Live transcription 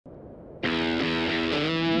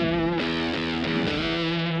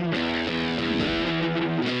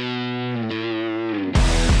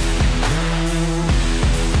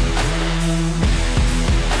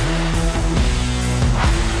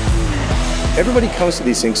Everybody comes to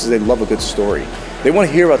these things because they love a good story. They want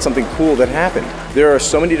to hear about something cool that happened. There are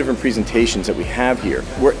so many different presentations that we have here.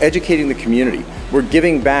 We're educating the community. We're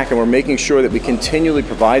giving back, and we're making sure that we continually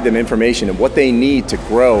provide them information and what they need to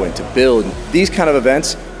grow and to build. These kind of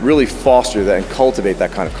events really foster that and cultivate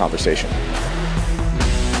that kind of conversation.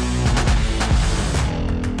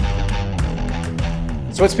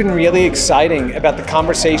 So what's been really exciting about the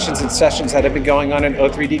conversations and sessions that have been going on in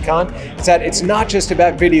O3DCON is that it's not just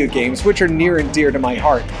about video games, which are near and dear to my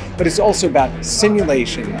heart, but it's also about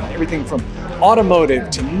simulation, everything from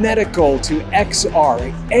automotive to medical to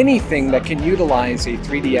XR. Anything that can utilize a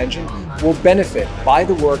 3D engine will benefit by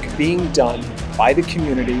the work being done by the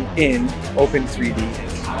community in Open 3D Engine.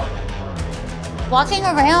 Walking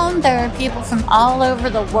around, there are people from all over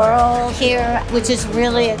the world here, which is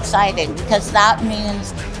really exciting because that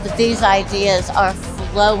means that these ideas are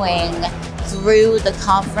flowing through the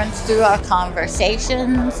conference, through our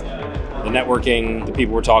conversations. The networking, the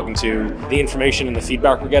people we're talking to, the information and the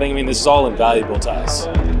feedback we're getting, I mean, this is all invaluable to us.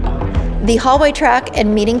 The hallway track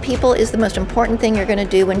and meeting people is the most important thing you're going to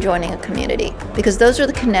do when joining a community, because those are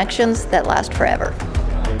the connections that last forever.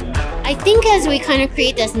 I think as we kind of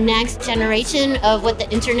create this next generation of what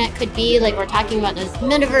the internet could be, like we're talking about this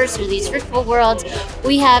metaverse or these virtual worlds,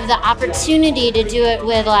 we have the opportunity to do it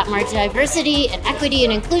with a lot more diversity and equity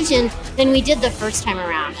and inclusion than we did the first time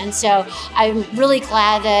around. And so I'm really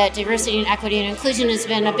glad that diversity and equity and inclusion has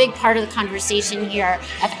been a big part of the conversation here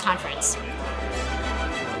at the conference.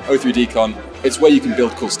 O3DCON, it's where you can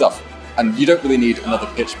build cool stuff. And you don't really need another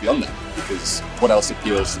pitch beyond that, because what else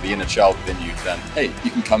appeals to the inner child within you than, hey,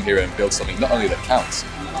 you can come here and build something not only that counts,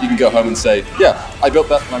 you can go home and say, yeah, I built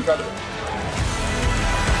that and I'm proud of it.